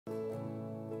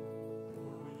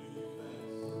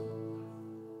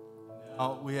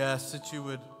We ask that you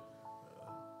would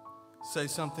say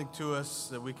something to us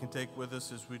that we can take with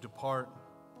us as we depart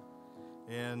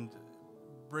and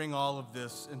bring all of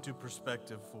this into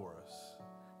perspective for us.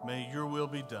 May your will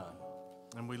be done,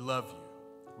 and we love you.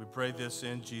 We pray this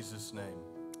in Jesus' name.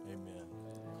 Amen.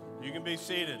 You can be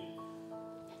seated.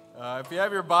 If you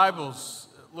have your Bibles,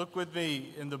 look with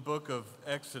me in the book of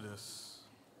Exodus.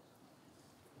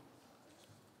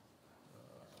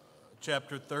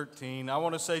 Chapter 13. I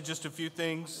want to say just a few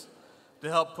things to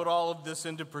help put all of this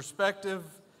into perspective,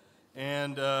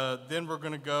 and then we're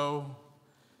going to go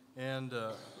and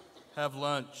have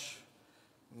lunch,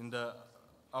 and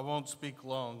I won't speak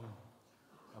long,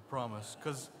 I promise,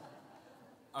 because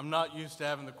I'm not used to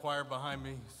having the choir behind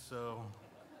me, so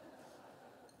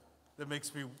that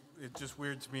makes me, it just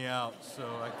weirds me out, so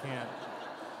I can't,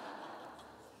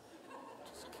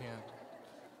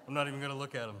 I'm not even going to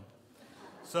look at them.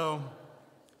 So,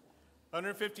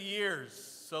 150 years.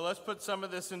 So let's put some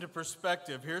of this into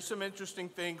perspective. Here's some interesting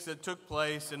things that took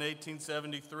place in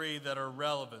 1873 that are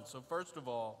relevant. So first of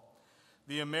all,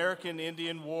 the American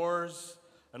Indian Wars,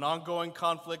 an ongoing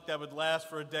conflict that would last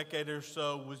for a decade or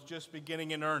so, was just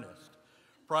beginning in earnest,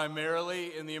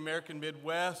 primarily in the American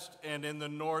Midwest and in the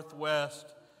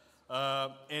Northwest,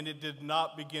 and it did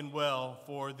not begin well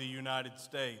for the United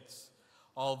States,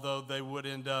 although they would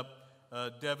end up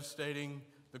devastating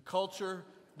the culture,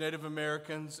 Native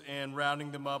Americans, and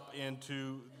rounding them up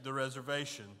into the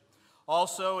reservation.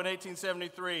 Also in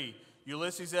 1873,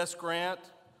 Ulysses S. Grant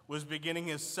was beginning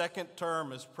his second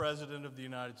term as President of the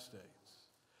United States.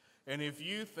 And if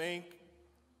you think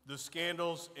the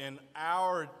scandals in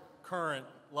our current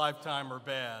lifetime are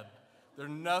bad, they're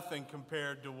nothing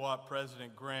compared to what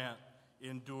President Grant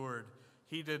endured.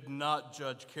 He did not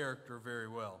judge character very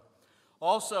well.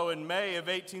 Also, in May of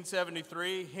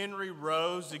 1873, Henry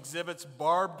Rose exhibits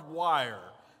barbed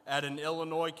wire at an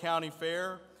Illinois county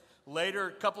fair. Later,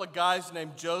 a couple of guys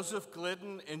named Joseph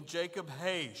Glidden and Jacob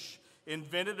Haish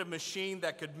invented a machine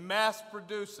that could mass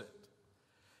produce it.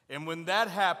 And when that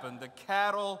happened, the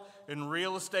cattle and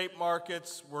real estate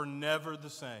markets were never the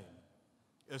same,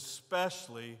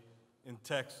 especially in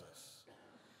Texas.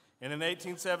 And in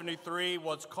 1873,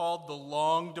 what's called the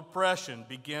Long Depression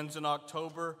begins in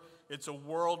October. It's a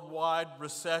worldwide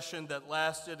recession that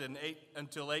lasted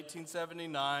until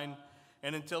 1879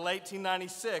 and until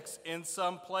 1896 in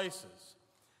some places.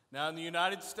 Now, in the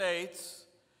United States,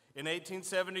 in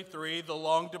 1873, the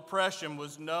Long Depression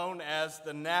was known as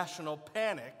the National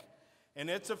Panic, and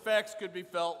its effects could be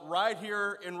felt right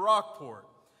here in Rockport.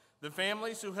 The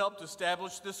families who helped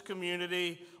establish this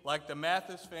community, like the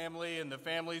Mathis family and the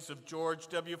families of George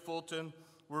W. Fulton,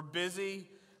 were busy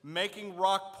making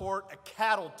Rockport a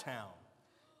cattle town.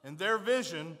 And their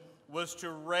vision was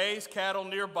to raise cattle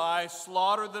nearby,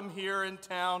 slaughter them here in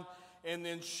town, and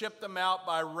then ship them out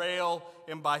by rail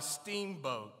and by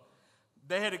steamboat.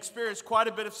 They had experienced quite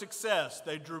a bit of success.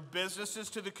 They drew businesses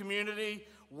to the community,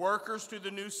 workers to the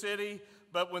new city,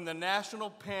 but when the national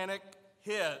panic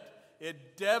hit,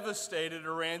 it devastated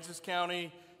Aransas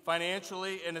County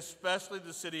financially, and especially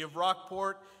the city of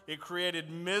Rockport. It created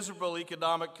miserable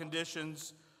economic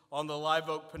conditions on the Live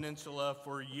Oak Peninsula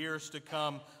for years to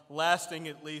come, lasting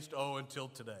at least, until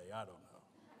today. I don't know.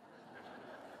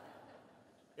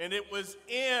 And it was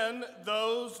in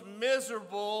those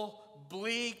miserable,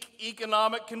 bleak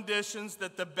economic conditions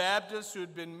that the Baptists who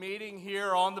had been meeting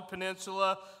here on the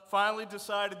peninsula finally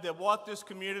decided that what this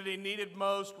community needed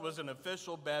most was an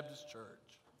official Baptist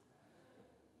church.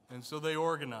 And so they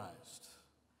organized.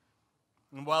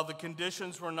 And while the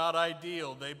conditions were not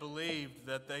ideal, they believed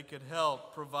that they could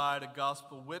help provide a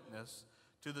gospel witness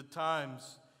to the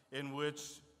times in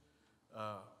which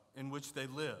they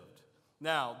lived.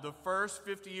 Now, the first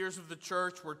 50 years of the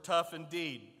church were tough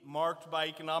indeed, marked by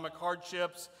economic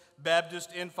hardships,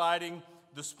 Baptist infighting,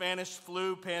 the Spanish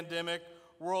flu pandemic,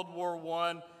 World War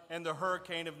I, and the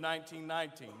hurricane of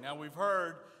 1919. Now, we've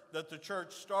heard that the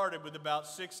church started with about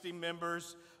 60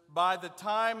 members. By the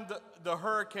time the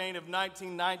hurricane of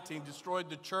 1919 destroyed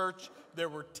the church, there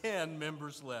were 10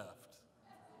 members left.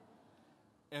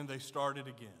 And they started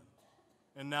again.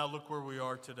 And now look where we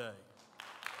are today.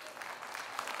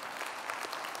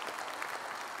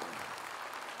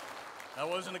 That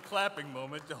wasn't a clapping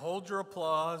moment. To hold your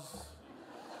applause.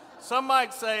 Some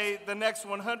might say the next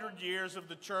 100 years of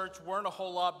the church weren't a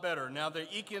whole lot better. Now, the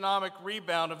economic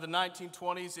rebound of the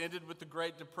 1920s ended with the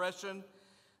Great Depression.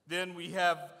 Then we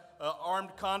have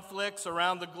armed conflicts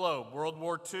around the globe. World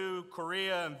War II,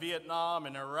 Korea and Vietnam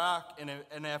and Iraq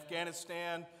and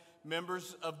Afghanistan.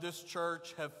 Members of this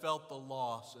church have felt the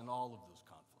loss in all of those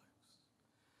conflicts.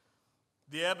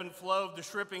 The ebb and flow of the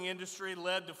shrimping industry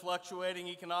led to fluctuating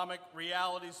economic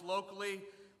realities locally,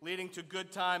 leading to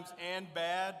good times and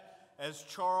bad. As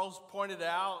Charles pointed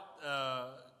out,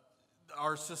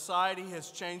 our society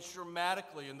has changed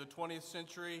dramatically in the 20th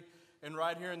century, and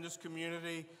right here in this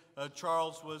community,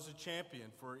 Charles was a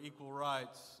champion for equal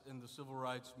rights in the civil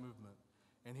rights movement,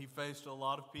 and he faced a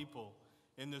lot of people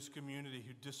in this community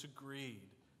who disagreed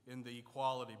in the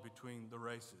equality between the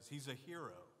races. He's a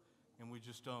hero, and we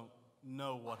just don't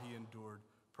know what he endured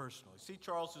personally. See,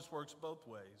 Charles, this works both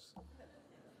ways.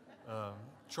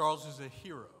 Charles is a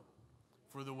hero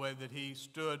for the way that he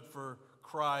stood for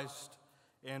Christ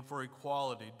and for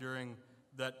equality during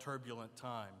that turbulent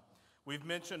time. We've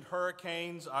mentioned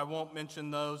hurricanes. I won't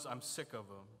mention those. I'm sick of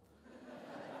them.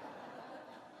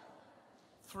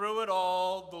 Through it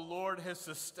all, the Lord has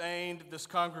sustained this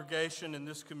congregation and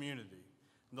this community.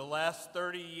 In the last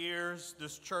 30 years,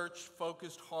 this church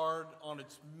focused hard on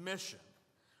its mission,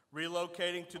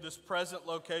 relocating to this present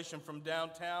location from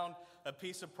downtown, a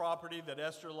piece of property that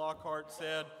Esther Lockhart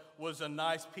said was a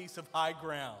nice piece of high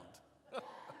ground.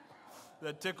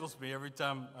 That tickles me every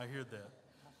time I hear that.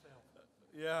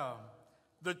 Yeah.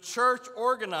 The church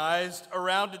organized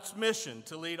around its mission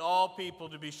to lead all people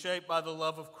to be shaped by the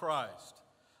love of Christ,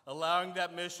 allowing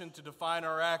that mission to define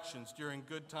our actions during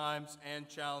good times and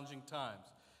challenging times.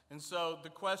 And so the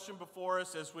question before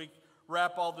us as we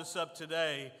wrap all this up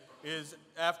today is,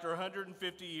 after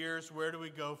 150 years, where do we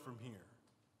go from here?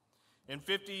 And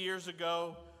 50 years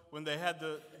ago, when they had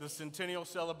the centennial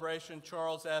celebration,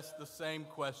 Charles asked the same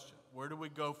question. Where do we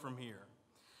go from here?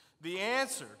 The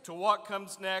answer to what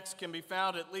comes next can be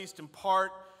found, at least in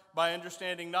part, by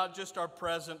understanding not just our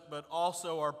present, but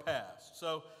also our past.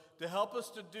 So to help us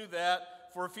to do that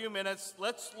for a few minutes,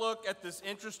 let's look at this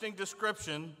interesting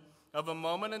description of a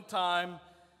moment in time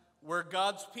where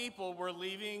God's people were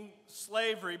leaving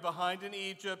slavery behind in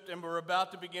Egypt and were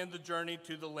about to begin the journey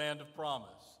to the land of promise.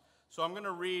 So I'm going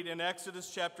to read in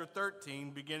Exodus chapter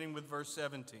 13, beginning with verse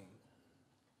 17.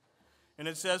 And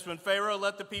it says, when Pharaoh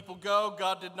let the people go,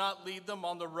 God did not lead them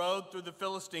on the road through the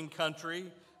Philistine country,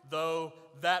 though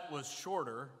that was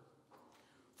shorter.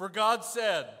 For God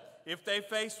said, if they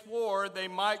face war, they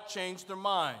might change their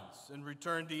minds and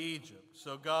return to Egypt.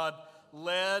 So God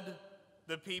led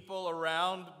the people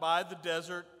around by the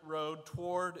desert road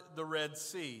toward the Red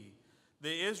Sea.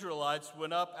 The Israelites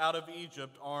went up out of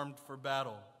Egypt armed for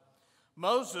battle.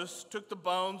 Moses took the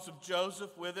bones of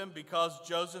Joseph with him because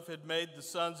Joseph had made the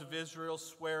sons of Israel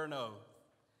swear an oath.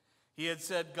 He had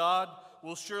said, God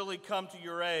will surely come to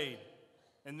your aid,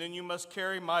 and then you must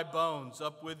carry my bones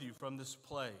up with you from this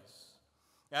place.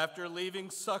 After leaving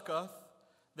Sukkoth,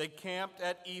 they camped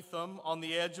at Etham on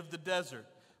the edge of the desert.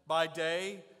 By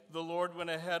day, the Lord went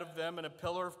ahead of them in a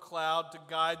pillar of cloud to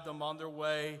guide them on their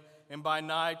way, and by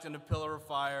night in a pillar of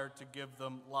fire to give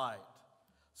them light,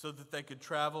 so that they could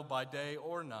travel by day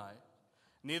or night.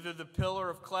 Neither the pillar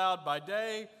of cloud by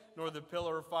day nor the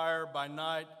pillar of fire by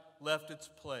night left its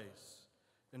place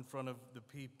in front of the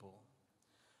people.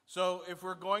 So if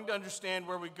we're going to understand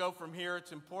where we go from here,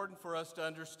 it's important for us to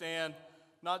understand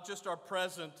not just our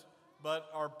present, but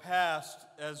our past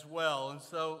as well. And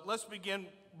so let's begin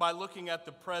by looking at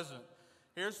the present.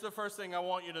 Here's the first thing I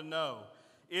want you to know.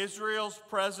 Israel's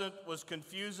present was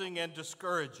confusing and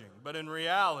discouraging, but in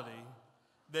reality,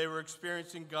 they were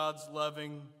experiencing God's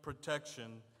loving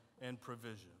protection and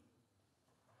provision.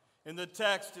 In the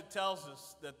text, it tells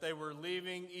us that they were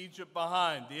leaving Egypt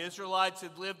behind. The Israelites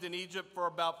had lived in Egypt for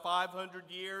about 500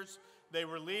 years. They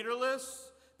were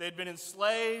leaderless. They'd been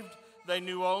enslaved. They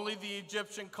knew only the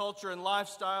Egyptian culture and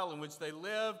lifestyle in which they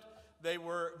lived. They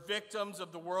were victims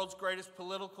of the world's greatest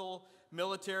political,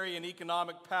 military, and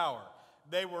economic power.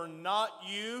 They were not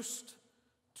used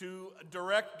to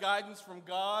direct guidance from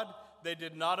God. They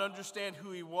did not understand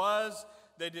who he was.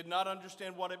 They did not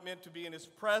understand what it meant to be in his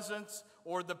presence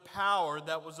or the power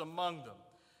that was among them.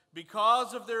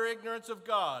 Because of their ignorance of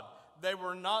God, they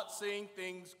were not seeing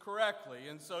things correctly.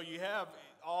 And so you have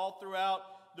all throughout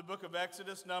the book of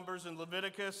Exodus, Numbers, and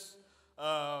Leviticus,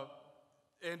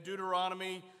 and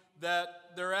Deuteronomy that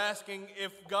they're asking,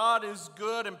 if God is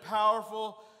good and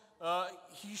powerful,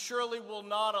 he surely will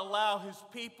not allow his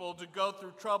people to go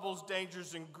through troubles,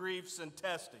 dangers, and griefs and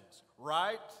testings,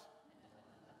 right?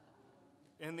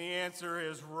 And the answer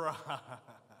is right.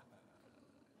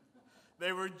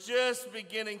 They were just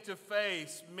beginning to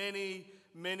face many,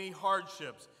 many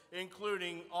hardships,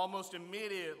 including almost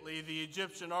immediately the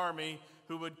Egyptian army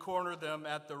who would corner them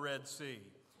at the Red Sea.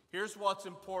 Here's what's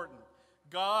important.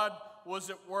 God was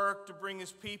at work to bring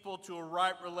his people to a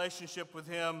right relationship with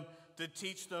him, to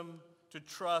teach them to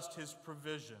trust his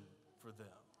provision for them.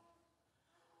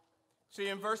 See,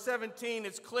 in verse 17,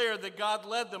 it's clear that God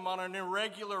led them on an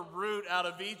irregular route out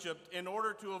of Egypt in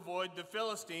order to avoid the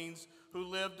Philistines who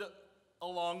lived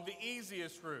along the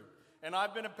easiest route. And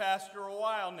I've been a pastor a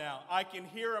while now. I can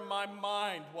hear in my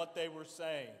mind what they were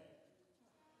saying.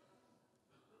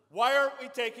 Why aren't we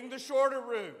taking the shorter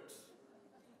route?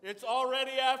 It's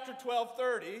already after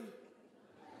 12:30.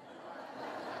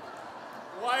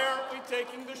 Why aren't we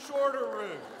taking the shorter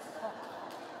route?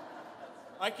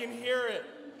 I can hear it.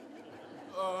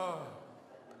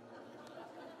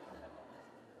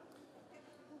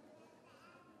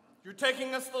 You're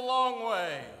taking us the long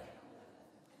way.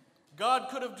 God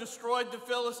could have destroyed the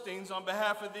Philistines on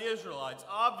behalf of the Israelites.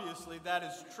 Obviously, that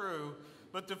is true.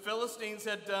 But the Philistines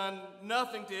had done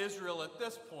nothing to Israel at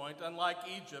this point, unlike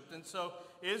Egypt. And so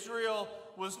Israel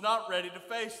was not ready to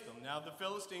face them. Now, the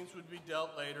Philistines would be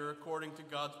dealt later according to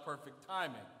God's perfect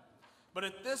timing. But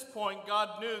at this point,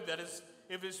 God knew that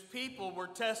if his people were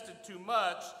tested too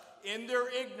much in their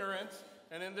ignorance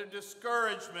and in their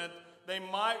discouragement, they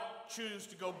might choose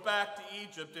to go back to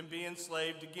Egypt and be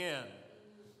enslaved again,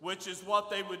 which is what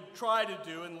they would try to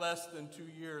do in less than 2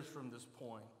 years from this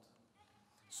point.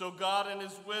 So God in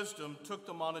his wisdom took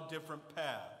them on a different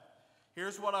path.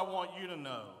 Here's what I want you to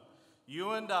know.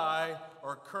 You and I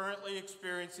are currently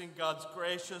experiencing God's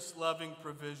gracious, loving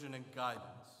provision and guidance.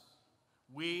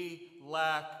 We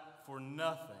lack for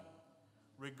nothing,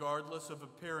 regardless of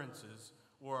appearances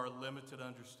or our limited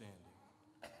understanding.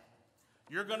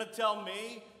 You're going to tell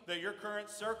me that your current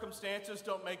circumstances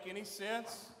don't make any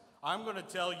sense? I'm going to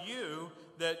tell you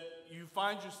that you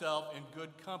find yourself in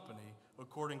good company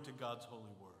according to God's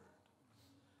holy word.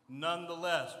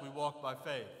 Nonetheless, we walk by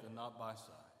faith and not by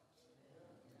sight.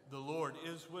 The Lord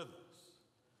is with us,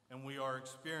 and we are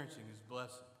experiencing his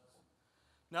blessings.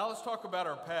 Now let's talk about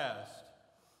our past.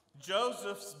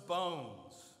 Joseph's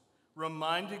bones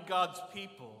reminded God's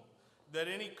people that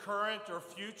any current or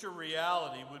future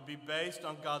reality would be based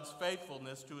on God's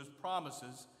faithfulness to his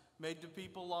promises made to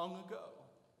people long ago.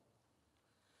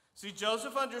 See,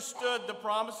 Joseph understood the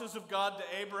promises of God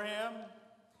to Abraham.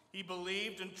 He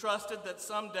believed and trusted that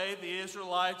someday the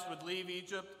Israelites would leave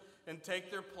Egypt and take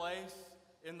their place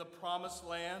in the promised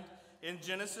land. In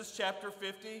Genesis chapter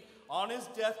 50, on his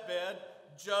deathbed,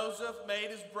 Joseph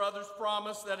made his brothers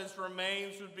promise that his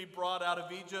remains would be brought out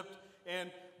of Egypt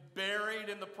and buried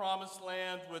in the promised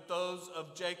land with those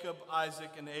of Jacob,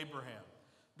 Isaac, and Abraham.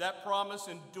 That promise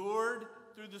endured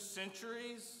through the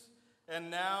centuries, and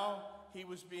now he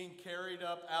was being carried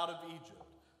up out of Egypt.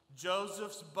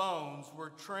 Joseph's bones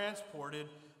were transported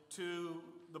to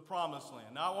the promised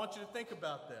land. Now I want you to think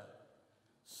about that.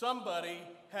 Somebody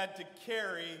had to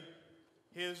carry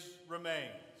his remains.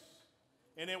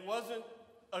 And it wasn't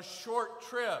a short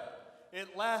trip.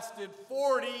 It lasted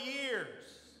 40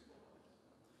 years.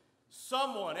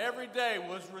 Someone every day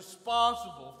was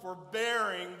responsible for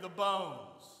burying the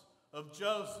bones of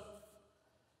Joseph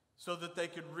so that they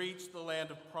could reach the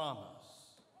land of promise.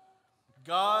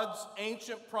 God's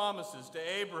ancient promises to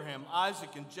Abraham,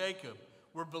 Isaac, and Jacob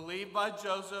were believed by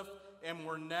Joseph and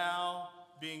were now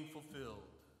being fulfilled.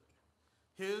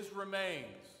 His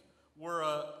remains were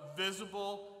a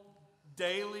visible,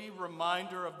 daily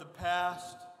reminder of the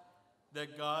past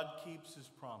that God keeps his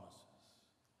promises.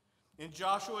 In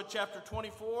Joshua chapter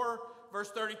 24,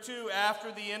 verse 32,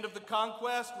 after the end of the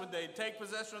conquest, when they take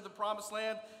possession of the promised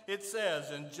land, it says,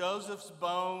 "And Joseph's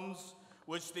bones,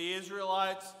 which the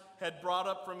Israelites had brought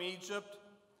up from Egypt,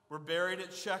 were buried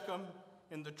at Shechem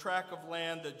in the tract of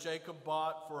land that Jacob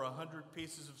bought for 100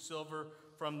 pieces of silver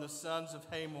from the sons of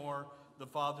Hamor, the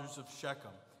fathers of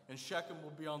Shechem." And Shechem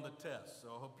will be on the test,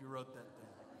 so I hope you wrote that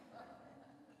down.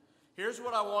 Here's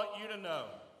what I want you to know.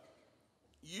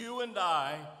 You and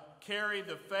I carry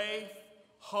the faith,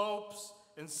 hopes,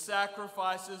 and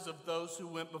sacrifices of those who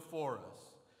went before us.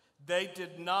 They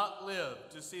did not live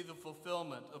to see the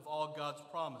fulfillment of all God's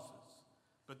promises,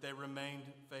 but they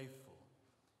remained faithful,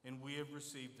 and we have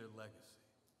received their legacy.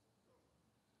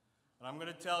 And I'm going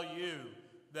to tell you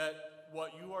that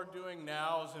what you are doing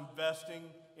now is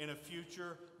investing in a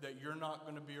future that you're not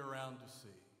going to be around to see.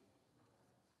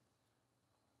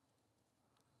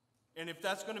 And if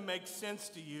that's going to make sense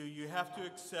to you, you have to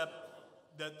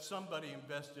accept that somebody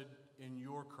invested in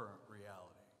your current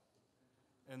reality,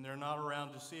 and they're not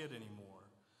around to see it anymore.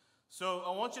 So I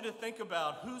want you to think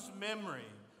about whose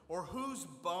memory or whose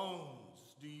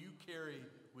bones do you carry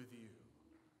with you?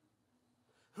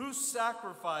 Who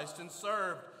sacrificed and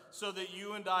served so that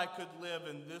you and I could live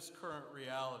in this current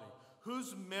reality?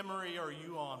 Whose memory are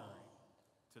you honoring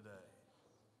today?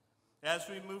 As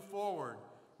we move forward,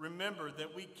 remember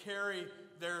that we carry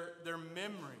their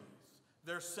memories,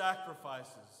 their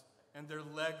sacrifices, and their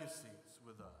legacies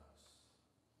with us.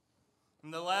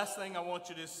 And the last thing I want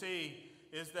you to see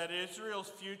is that Israel's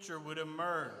future would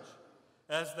emerge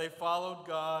as they followed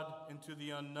God into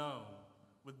the unknown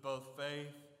with both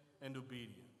faith and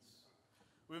obedience.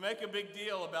 We make a big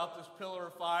deal about this pillar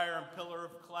of fire and pillar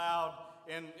of cloud,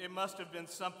 and it must have been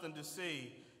something to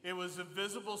see. It was a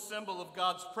visible symbol of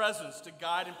God's presence to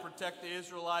guide and protect the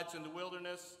Israelites in the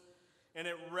wilderness, and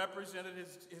it represented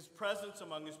his presence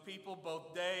among his people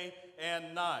both day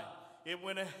and night. It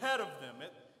went ahead of them.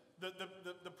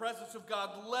 The presence of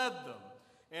God led them,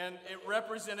 and it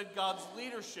represented God's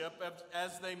leadership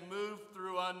as they moved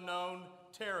through unknown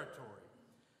territory.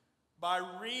 By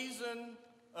reason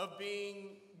of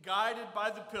being guided by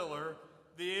the pillar,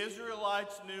 the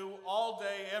Israelites knew all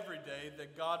day, every day,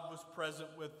 that God was present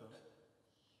with them.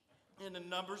 And in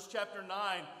Numbers chapter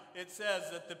 9, it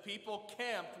says that the people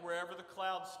camped wherever the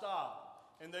cloud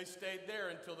stopped, and they stayed there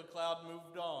until the cloud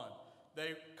moved on.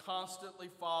 They constantly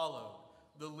followed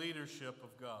the leadership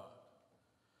of God.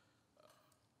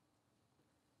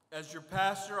 As your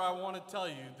pastor, I want to tell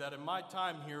you that in my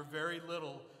time here, very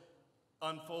little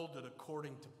unfolded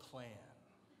according to plan.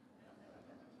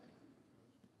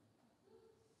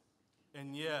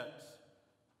 And yet,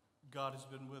 God has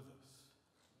been with us.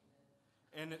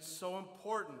 And it's so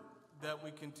important that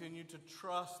we continue to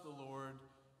trust the Lord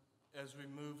as we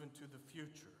move into the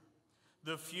future.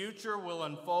 The future will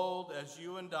unfold as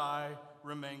you and I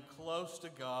remain close to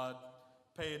God,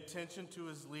 pay attention to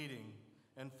his leading,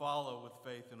 and follow with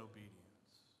faith and obedience.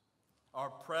 Our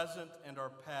present and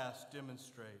our past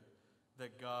demonstrate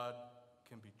that God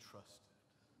can be trusted.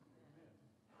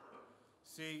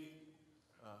 See,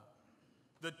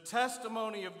 the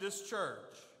testimony of this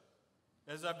church,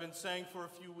 as I've been saying for a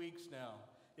few weeks now,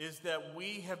 is that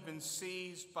we have been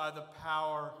seized by the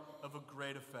power of a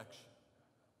great affection.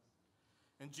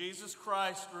 And Jesus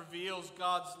Christ reveals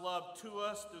God's love to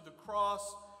us through the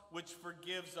cross, which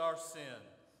forgives our sin.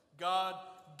 God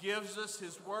gives us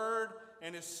his word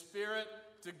and his spirit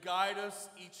to guide us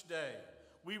each day.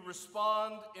 We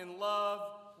respond in love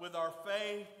with our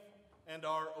faith and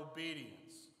our obedience.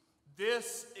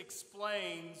 This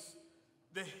explains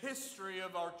the history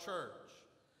of our church.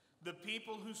 The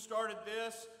people who started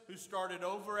this, who started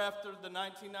over after the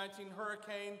 1919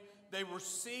 hurricane, they were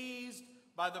seized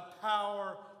by the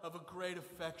power of a great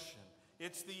affection.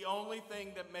 It's the only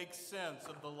thing that makes sense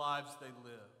of the lives they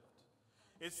lived.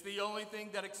 It's the only thing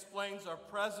that explains our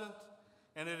present,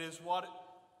 and it is what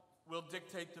will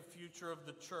dictate the future of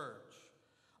the church.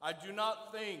 I do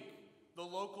not think the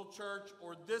local church,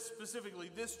 or this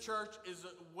church, is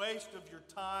a waste of your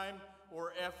time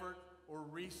or effort or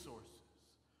resources.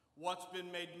 What's been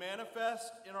made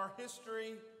manifest in our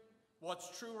history,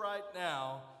 what's true right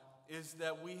now, is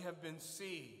that we have been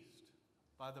seized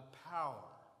by the power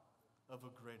of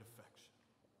a great affection.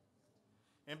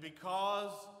 And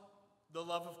because the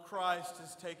love of Christ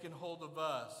has taken hold of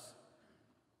us,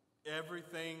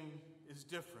 everything is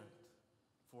different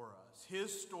for us.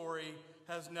 His story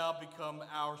has now become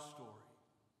our story.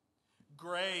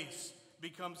 Grace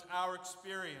becomes our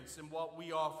experience in what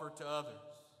we offer to others.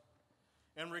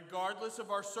 And regardless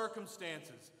of our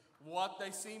circumstances, what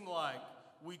they seem like,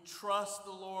 we trust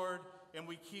the Lord and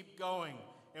we keep going,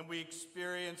 and we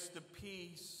experience the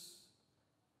peace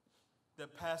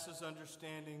that passes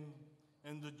understanding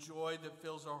and the joy that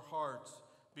fills our hearts,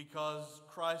 because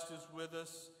Christ is with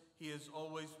us, he has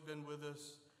always been with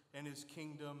us, and his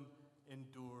kingdom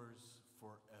endures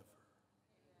forever.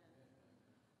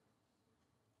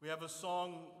 We have a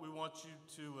song we want you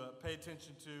to pay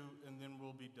attention to, and then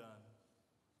we'll be done.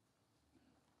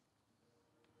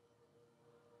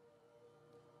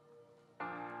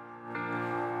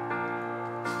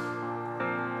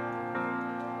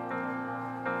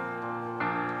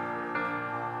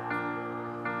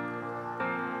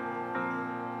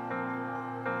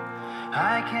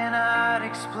 I cannot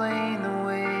explain the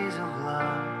ways of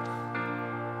love.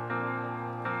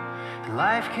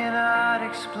 Life cannot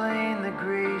explain the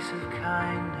grace of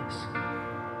kindness.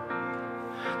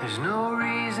 There's no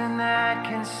reason that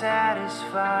can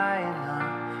satisfy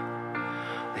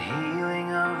enough the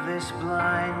healing of this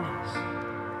blindness.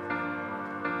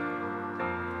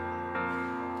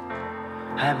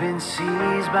 I've been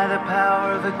seized by the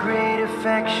power of a great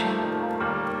affection.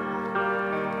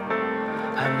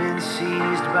 I've been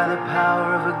seized by the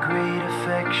power of a great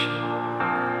affection.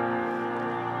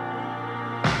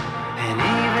 And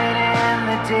even in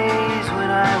the days when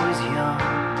I was young,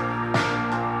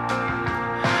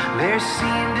 there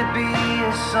seemed to be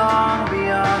a song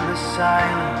beyond the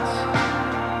silence.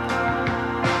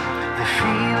 The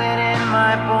feeling in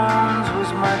my bones was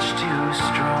much too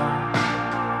strong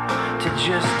to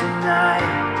just deny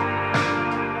it.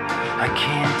 I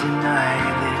can't deny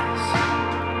this.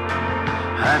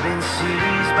 I've been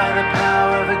seized by the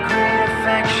power of a great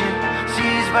affection.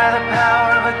 Seized by the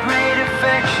power of a great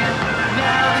affection.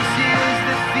 Now this is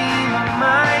the theme of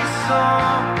my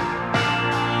song.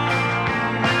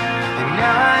 And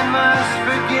now I must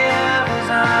forgive as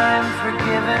I'm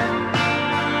forgiven.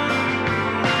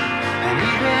 And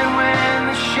even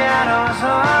when the shadows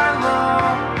are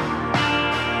long,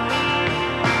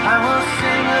 I will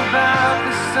sing about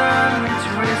the sun that's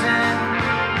risen.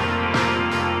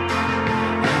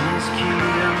 And his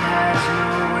kingdom has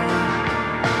no end.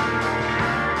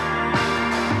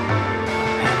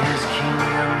 And his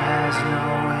kingdom has no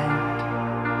end.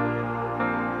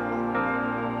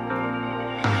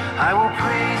 I will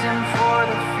praise him for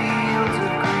the fields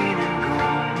of green and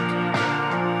gold.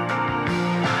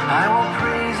 I will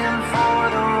praise him for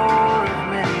the roar of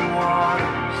many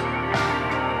waters.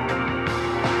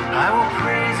 I will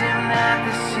praise him that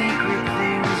the secret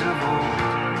things of old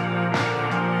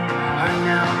are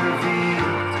now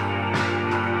revealed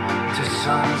to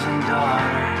sons and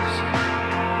daughters.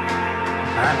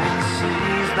 I've been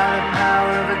seized by the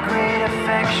power of a great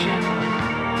affection.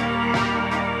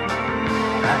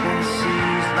 I've been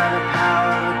seized by the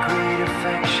power of a great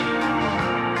affection.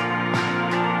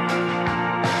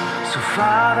 So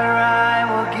Father, I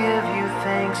will give you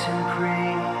thanks and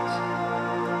praise.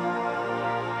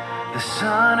 The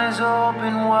sun has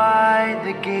opened wide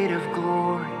the gate of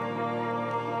glory.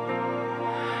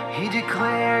 He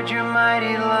declared your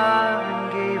mighty love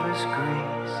and gave us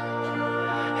grace.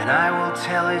 And I will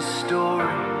tell his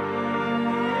story.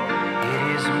 It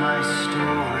is my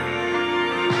story.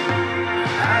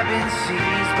 I've been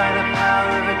seized by the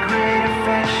power of a great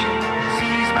affection.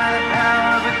 Seized by the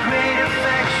power of a great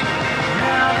affection.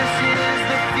 Now this is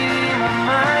the theme of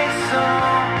my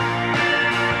song.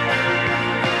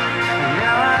 And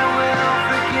now I will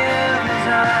forgive as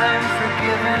I'm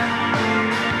forgiven.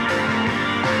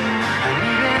 And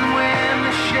even when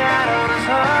the shadows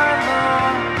are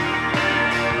long,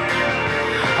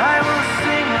 I will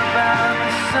sing about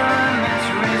the sun that's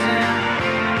risen.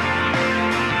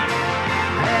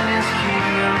 And his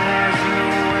kingdom has no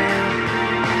end.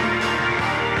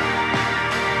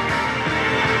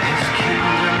 His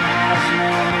kingdom has no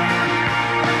end.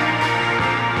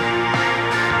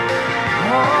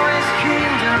 Oh, his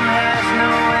kingdom has no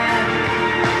end.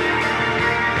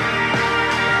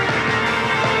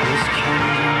 His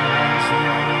kingdom has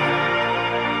no end.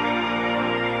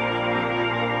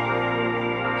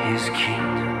 His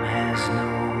kingdom has no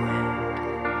end.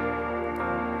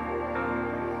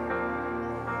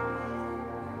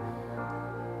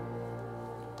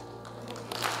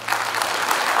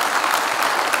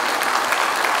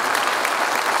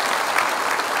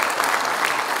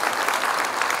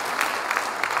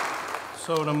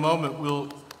 So in a moment, we'll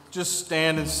just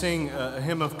stand and sing a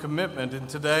hymn of commitment. And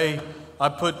today, I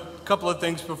put a couple of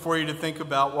things before you to think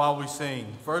about while we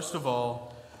sing. First of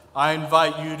all, I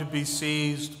invite you to be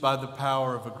seized by the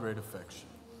power of a great affection.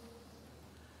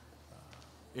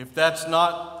 If that's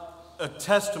not a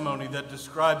testimony that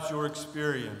describes your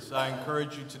experience, I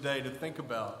encourage you today to think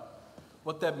about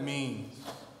what that means.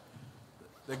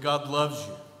 That God loves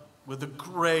you with a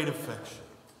great affection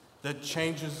that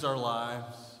changes our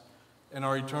lives and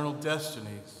our eternal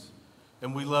destinies,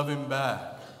 and we love him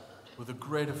back with a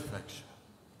great affection.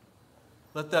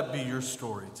 Let that be your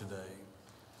story today.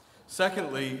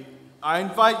 Secondly, I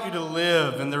invite you to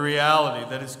live in the reality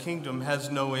that his kingdom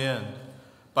has no end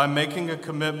by making a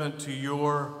commitment to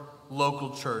your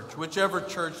local church, whichever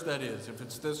church that is, if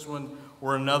it's this one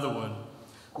or another one.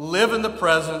 Live in the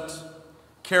present,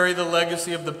 carry the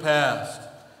legacy of the past,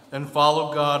 and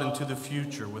follow God into the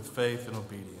future with faith and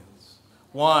obedience.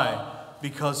 Why?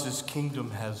 Because his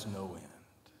kingdom has no end.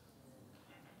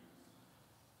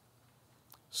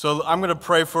 So I'm going to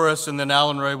pray for us, and then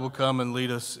Alan Ray will come and lead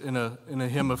us in a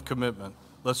hymn of commitment.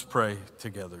 Let's pray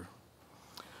together.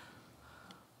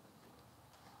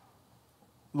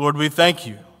 Lord, we thank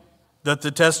you that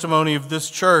the testimony of this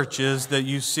church is that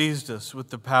you seized us with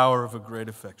the power of a great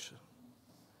affection.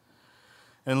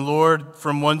 And Lord,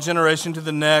 from one generation to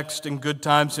the next, in good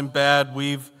times and bad,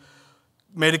 we've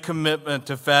made a commitment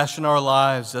to fashion our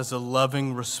lives as a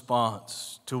loving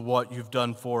response to what you've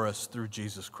done for us through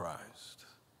Jesus Christ.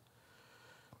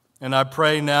 And I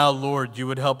pray now, Lord, you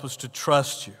would help us to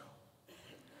trust you.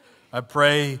 I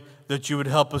pray that you would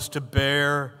help us to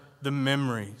bear the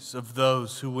memories of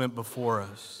those who went before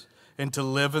us and to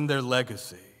live in their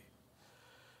legacy.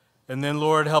 And then,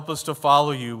 Lord, help us to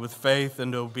follow you with faith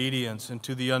and obedience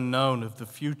into the unknown of the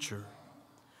future,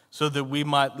 so that we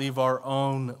might leave our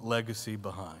own legacy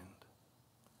behind.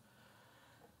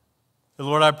 And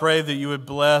Lord, I pray that you would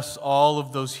bless all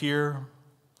of those here.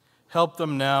 Help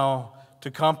them now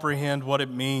to comprehend what it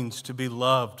means to be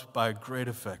loved by a great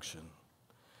affection.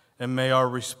 And may our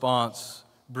response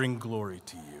bring glory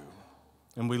to you.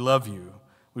 And we love you.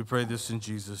 We pray this in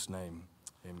Jesus' name.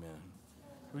 Amen.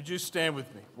 Would you stand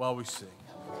with me while we sing?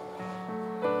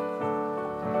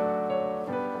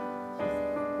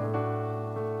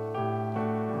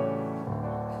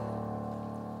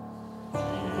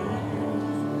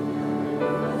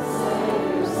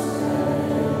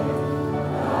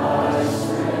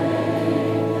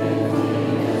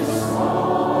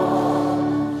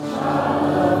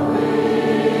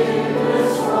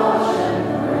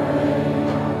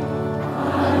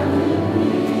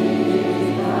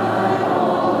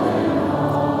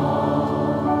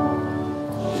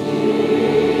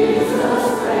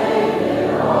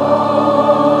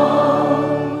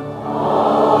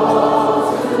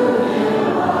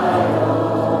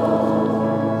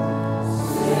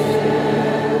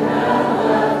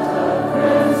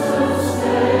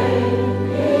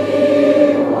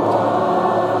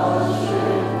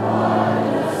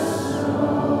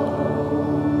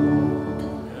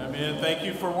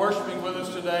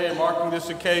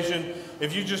 Occasion.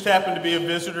 If you just happen to be a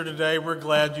visitor today, we're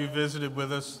glad you visited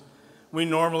with us. We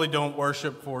normally don't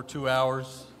worship for 2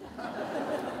 hours,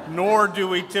 nor do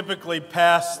we typically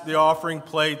pass the offering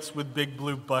plates with big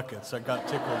blue buckets. I got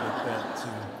tickled at that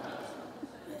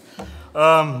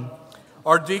too.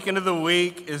 Our deacon of the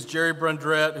week is Jerry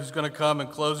Brundrett, who's going to come and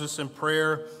close us in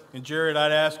prayer. And Jared,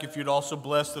 I'd ask if you'd also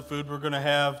bless the food we're going to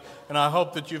have. And I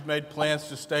hope that you've made plans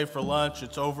to stay for lunch.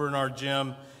 It's over in our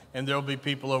gym. And there'll be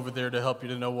people over there to help you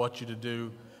to know what you to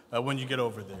do when you get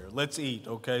over there. Let's eat,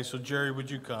 okay? So, Jerry,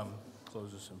 would you come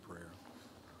close us in prayer?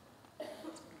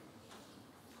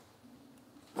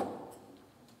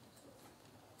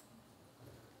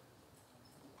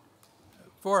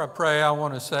 Before I pray, I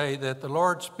want to say that the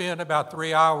Lord spent about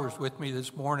 3 hours with me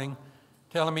this morning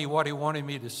telling me what he wanted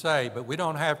me to say, but we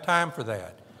don't have time for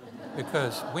that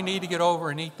because we need to get over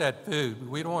and eat that food.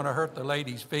 We don't want to hurt the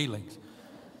ladies' feelings.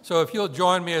 So if you'll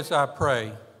join me as I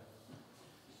pray.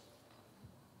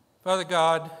 Father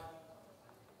God,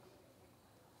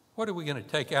 what are we going to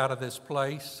take out of this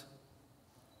place?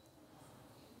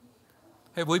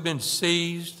 Have we been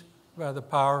seized by the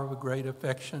power of a great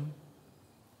affection?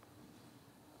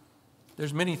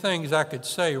 There's many things I could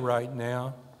say right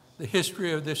now. The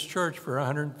history of this church for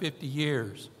 150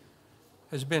 years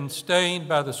has been stained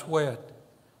by the sweat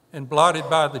and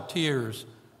blotted by the tears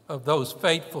of those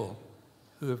faithful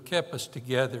who have kept us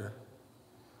together.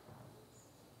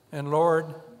 And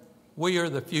Lord, we are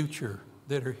the future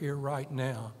that are here right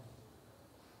now.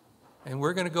 And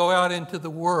we're going to go out into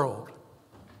the world.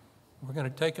 We're going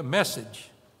to take a message.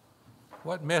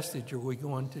 What message are we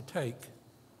going to take?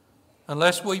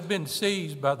 Unless we've been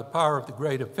seized by the power of the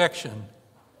great affection,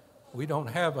 we don't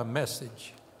have a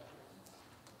message.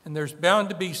 And there's bound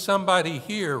to be somebody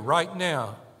here right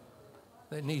now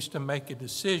that needs to make a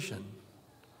decision.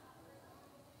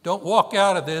 Don't walk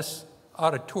out of this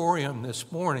auditorium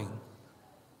this morning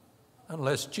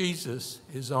unless Jesus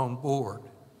is on board.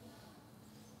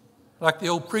 Like the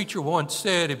old preacher once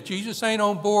said, if Jesus ain't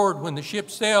on board when the ship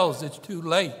sails, it's too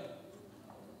late.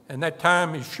 And that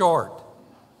time is short.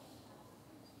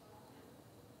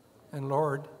 And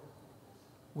Lord,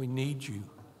 we need you.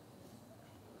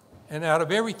 And out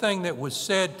of everything that was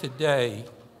said today,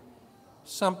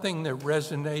 something that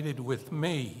resonated with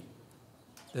me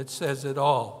that says it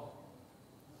all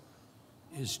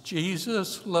is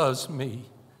Jesus loves me,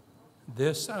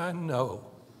 this I know,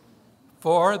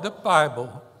 for the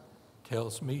Bible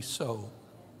tells me so.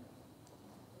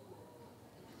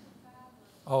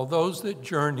 All those that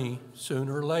journey soon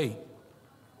or late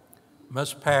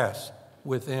must pass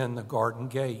within the garden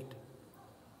gate,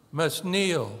 must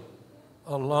kneel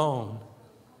alone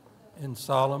and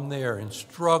solemn there and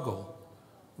struggle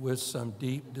with some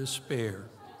deep despair.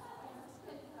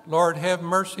 Lord, have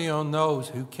mercy on those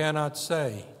who cannot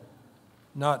say,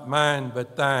 not mine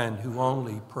but thine, who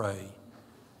only pray.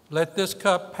 Let this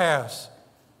cup pass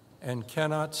and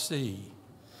cannot see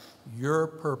your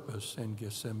purpose in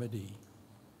Gethsemane.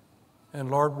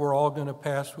 And Lord, we're all going to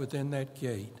pass within that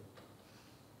gate.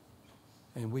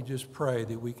 And we just pray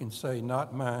that we can say,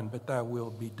 not mine, but thy will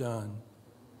be done.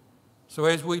 So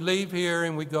as we leave here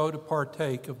and we go to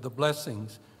partake of the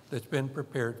blessings that's been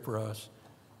prepared for us,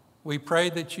 we pray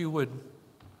that you would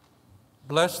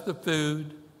bless the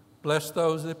food, bless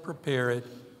those that prepare it,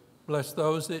 bless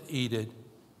those that eat it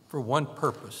for one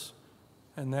purpose,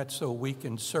 and that's so we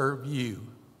can serve you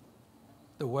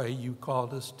the way you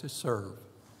called us to serve.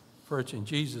 For it's in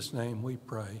Jesus' name we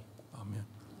pray. Amen.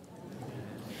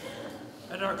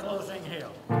 and our closing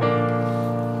hymn.